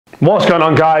What's going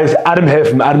on, guys? Adam here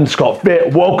from Adam Scott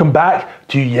Fit. Welcome back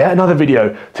to yet another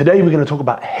video. Today we're going to talk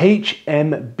about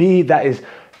HMB, that is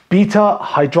beta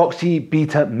hydroxy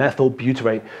beta methyl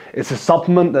butyrate. It's a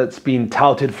supplement that's been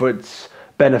touted for its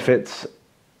benefits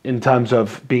in terms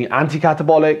of being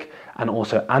anti-catabolic and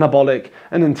also anabolic,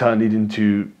 and in turn leading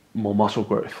to more muscle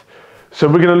growth. So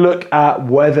we're going to look at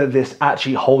whether this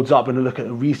actually holds up. We're going to look at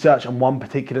the research and one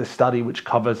particular study which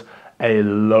covers a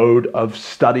load of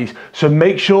studies. So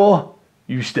make sure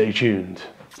you stay tuned.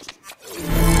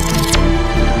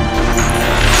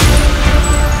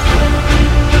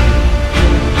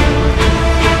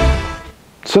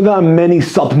 So there are many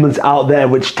supplements out there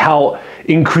which tout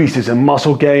increases in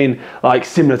muscle gain, like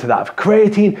similar to that of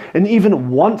creatine, and even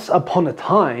once upon a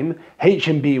time,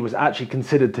 HMB was actually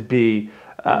considered to be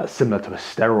similar to a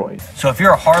steroid. So if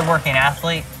you're a hardworking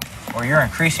athlete, or you're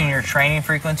increasing your training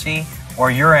frequency, or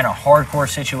you're in a hardcore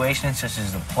situation such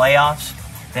as the playoffs,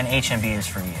 then HMB is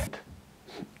for you.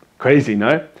 Crazy,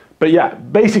 no? But yeah,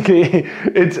 basically,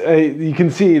 you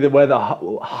can see that where the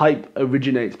hype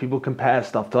originates. People compare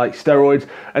stuff to like steroids,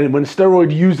 and when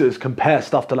steroid users compare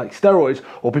stuff to like steroids,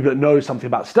 or people that know something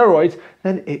about steroids,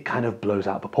 then it kind of blows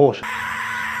out of proportion.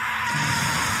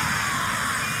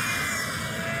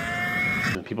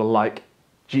 People like,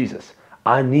 Jesus,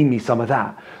 I need me some of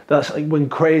that. That's like when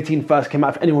creatine first came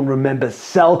out. If anyone remembers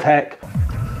Cell-Tech.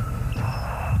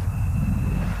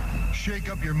 Shake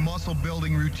up your muscle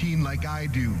building routine like I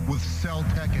do with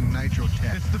Cell-Tech and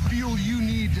Nitro-Tech. It's the fuel you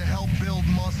need to help build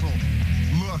muscle.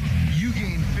 Look, you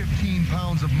gained 15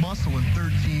 pounds of muscle in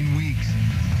 13 weeks.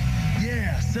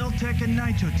 Yeah, Cell-Tech and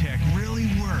Nitro-Tech really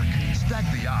work. Stack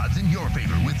the odds in your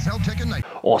favor with Cell-Tech and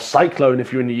Nitro. Or Cyclone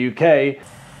if you're in the UK.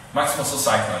 Max Muscle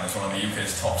Cyclone is one of the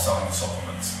UK's top selling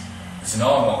supplements. It's an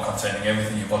all-in-one containing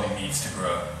everything your body needs to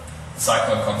grow. The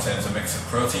Cyclone contains a mix of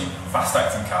protein,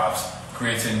 fast-acting carbs,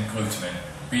 creatine, glutamine,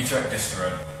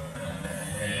 beta-ecdysterone, and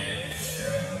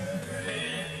HMB.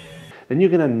 Then you're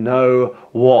going to know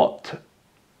what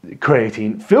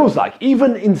creatine feels like.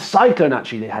 Even in Cyclone,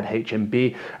 actually, they had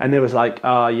HMB, and there was like,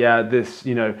 yeah, this,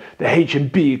 you know, the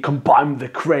HMB combined with the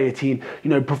creatine, you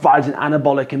know, provides an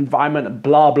anabolic environment,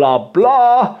 blah, blah,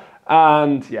 blah.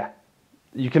 And yeah,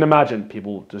 you can imagine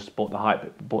people just bought the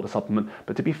hype, bought the supplement.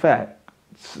 But to be fair,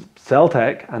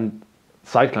 Cell-Tech and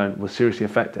Cyclone was seriously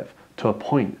effective to a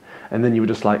point. And then you were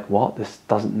just like, what? This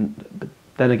doesn't. But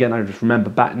then again, I just remember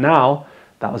back now,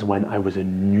 that was when I was a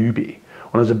newbie,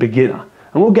 when I was a beginner.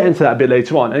 And we'll get into that a bit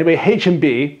later on. Anyway,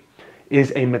 HMB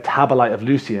is a metabolite of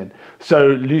leucine.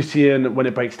 So leucine, when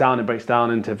it breaks down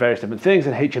into various different things,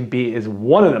 and HMB is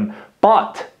one of them.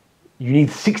 But you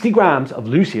need 60 grams of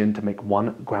leucine to make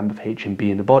 1 gram of HMB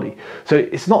in the body. So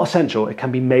it's not essential, it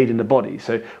can be made in the body.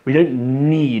 So we don't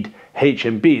need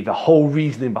HMB. The whole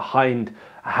reasoning behind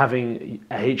having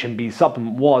a HMB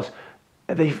supplement was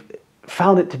they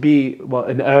found it to be, well,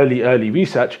 in early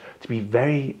research, to be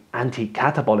very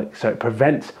anti-catabolic. So it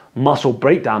prevents muscle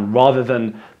breakdown rather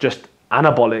than just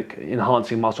anabolic,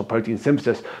 enhancing muscle protein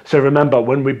synthesis. So remember,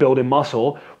 when we're building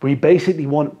muscle, we basically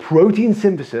want protein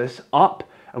synthesis up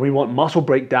and we want muscle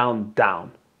breakdown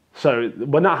down. So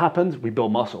when that happens, we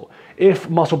build muscle. If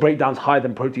muscle breakdown is higher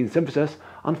than protein synthesis,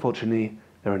 unfortunately,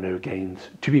 there are no gains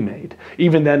to be made.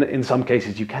 Even then, in some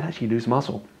cases, you can actually lose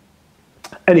muscle.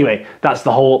 Anyway, that's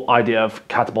the whole idea of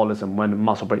catabolism, when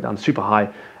muscle breakdown is super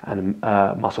high and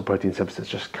muscle protein synthesis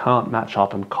just can't match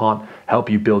up and can't help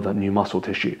you build that new muscle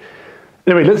tissue.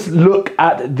 Anyway, let's look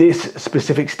at this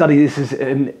specific study. This is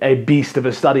a beast of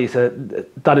a study. It's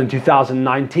done in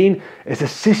 2019. It's a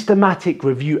systematic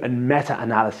review and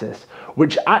meta-analysis,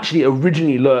 which actually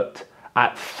originally looked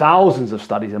at thousands of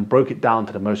studies and broke it down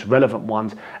to the most relevant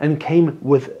ones and came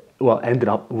with, well, ended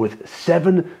up with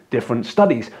 7 different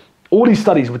studies. All these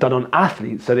studies were done on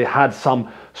athletes, so they had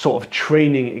some sort of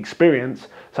training experience.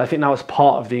 So I think that was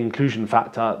part of the inclusion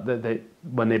factor, that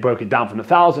when they broke it down from the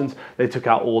thousands, they took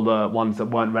out all the ones that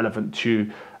weren't relevant to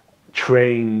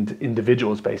trained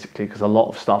individuals, basically, because a lot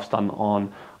of stuff's done on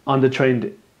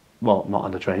undertrained, well, not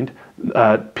undertrained,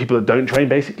 people that don't train,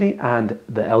 basically, and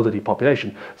the elderly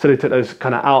population. So they took those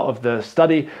kind of out of the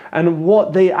study. And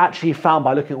what they actually found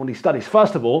by looking at all these studies,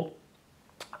 first of all,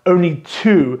 only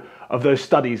 2 of those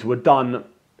studies were done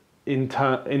in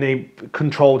a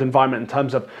controlled environment, in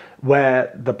terms of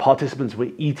where the participants were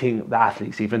eating, the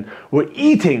athletes even, were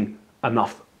eating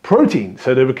enough protein.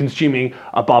 So they were consuming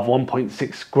above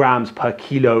 1.6 grams per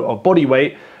kilo of body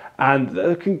weight,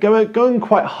 and going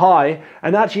quite high.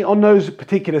 And actually on those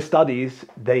particular studies,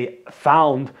 they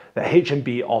found that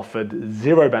HMB offered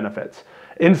 0 benefits.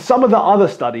 In some of the other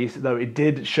studies, though, it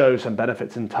did show some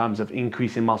benefits in terms of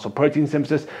increasing muscle protein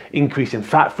synthesis, increasing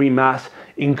fat-free mass,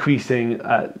 increasing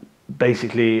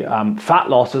basically fat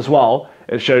loss as well.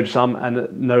 It showed some, and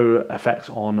no effects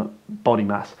on body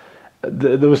mass.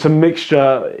 There was some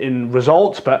mixture in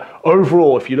results, but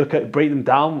overall, if you break them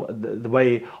down the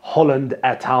way Holland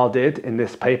et al. Did in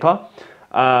this paper,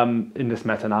 in this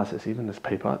meta-analysis, even this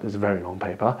paper, it's a very long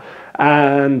paper,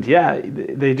 and yeah,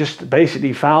 they just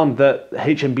basically found that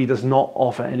HMB does not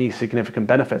offer any significant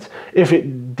benefits. If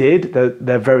it did,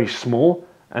 they're very small,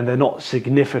 and they're not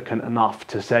significant enough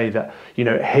to say that, you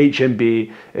know,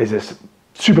 HMB is this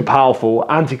super powerful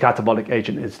anti-catabolic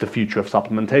agent, it's the future of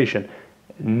supplementation.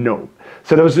 No.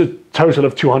 So there was a total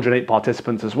of 208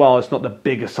 participants as well. It's not the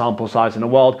biggest sample size in the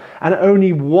world, and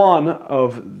only one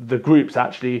of the groups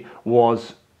actually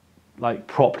was like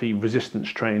properly resistance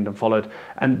trained and followed.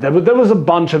 And there was a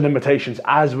bunch of limitations,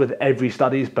 as with every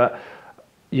studies, but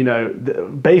you know,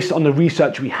 based on the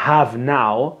research we have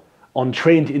now on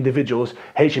trained individuals,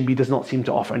 HMB does not seem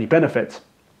to offer any benefits.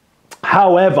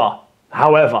 However,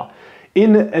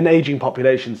 in an aging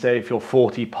population, say if you're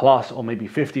 40 plus or maybe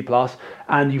 50 plus,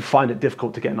 and you find it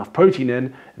difficult to get enough protein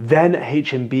in, then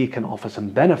HMB can offer some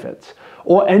benefits.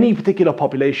 Or any particular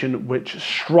population which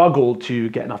struggle to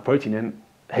get enough protein in,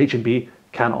 HMB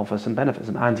can offer some benefits,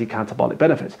 some anti-catabolic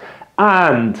benefits.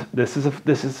 And this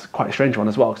is quite a strange one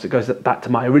as well, because it goes back to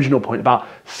my original point about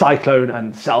Cyclone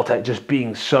and Celtec just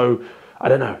being so, I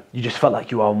don't know, you just felt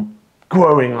like you are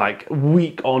growing like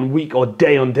week on week or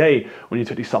day on day when you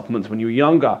took these supplements when you were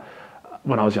younger,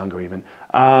 when I was younger even.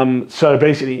 So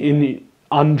basically in the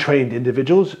untrained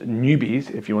individuals, newbies,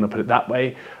 if you want to put it that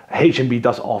way, HMB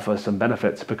does offer some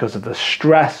benefits because of the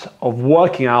stress of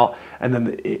working out, and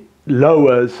then it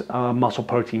lowers muscle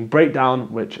protein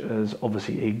breakdown, which is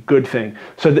obviously a good thing.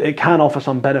 So that it can offer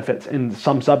some benefits in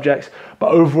some subjects,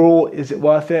 but overall, is it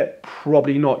worth it?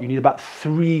 Probably not. You need about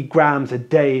 3 grams a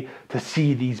day to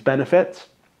see these benefits.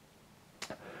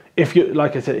 If you,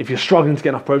 like I said, if you're struggling to get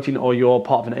enough protein or you're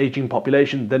part of an aging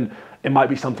population, then it might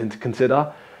be something to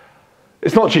consider.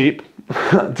 It's not cheap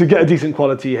to get a decent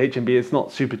quality HMB. It's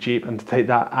not super cheap, and to take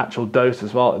that actual dose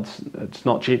as well, it's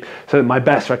not cheap. So my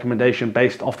best recommendation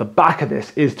based off the back of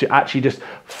this is to actually just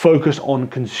focus on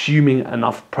consuming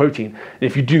enough protein. And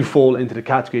if you do fall into the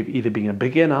category of either being a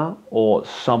beginner or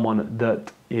someone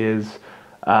that is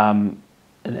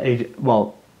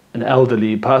an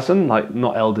elderly person, like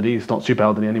not elderly, it's not super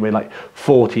elderly anyway, like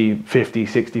 40, 50,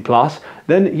 60 plus,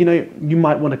 then you know, you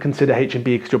might want to consider HMB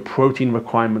because your protein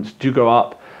requirements do go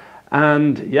up.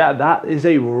 And yeah, that is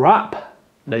a wrap,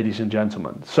 ladies and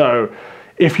gentlemen. So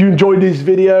if you enjoyed this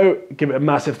video, give it a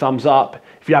massive thumbs up.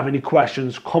 If you have any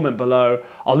questions, comment below.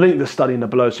 I'll link the study in the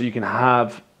below so you can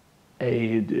have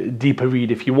a deeper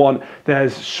read if you want.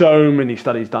 There's so many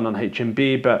studies done on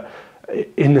HMB, but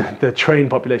in the trained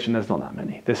population, there's not that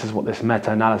many. This is what this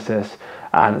meta-analysis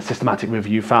and systematic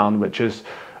review found, which is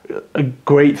a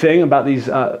great thing about these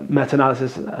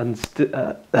meta-analysis and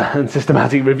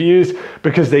systematic reviews,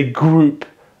 because they group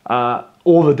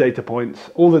all the data points,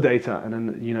 all the data, and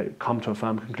then, you know, come to a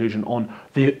firm conclusion on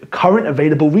the current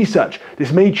available research.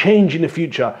 This may change in the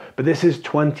future, but this is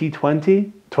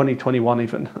 2020, 2021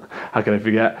 even. How can I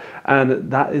forget? And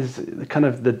that is kind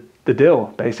of the deal,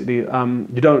 basically.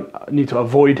 You don't need to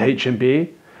avoid HMB.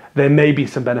 There may be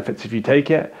some benefits if you take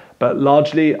it, but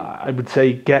largely I would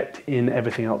say get in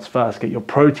everything else first. Get your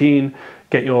protein,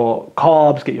 get your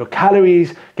carbs, get your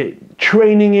calories, get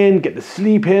training in, get the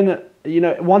sleep in. You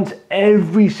know, once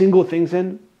every single thing's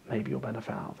in, maybe you'll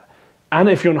benefit out of it. And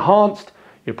if you're enhanced,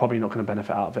 you're probably not going to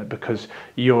benefit out of it because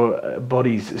your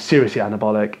body's seriously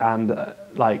anabolic and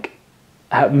like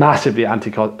massively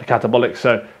anti-catabolic.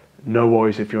 So no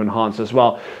worries if you're enhanced as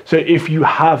well. So if you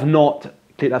have not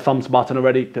clicked that thumbs button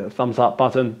already, click the thumbs up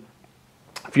button.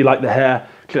 If you like the hair,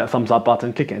 click that thumbs up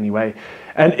button, click it anyway.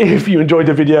 And if you enjoyed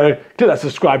the video, click that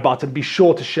subscribe button. Be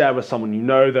sure to share with someone you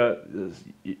know that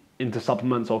is into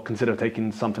supplements or consider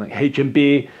taking something like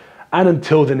HMB. And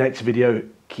until the next video,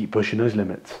 keep pushing those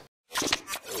limits.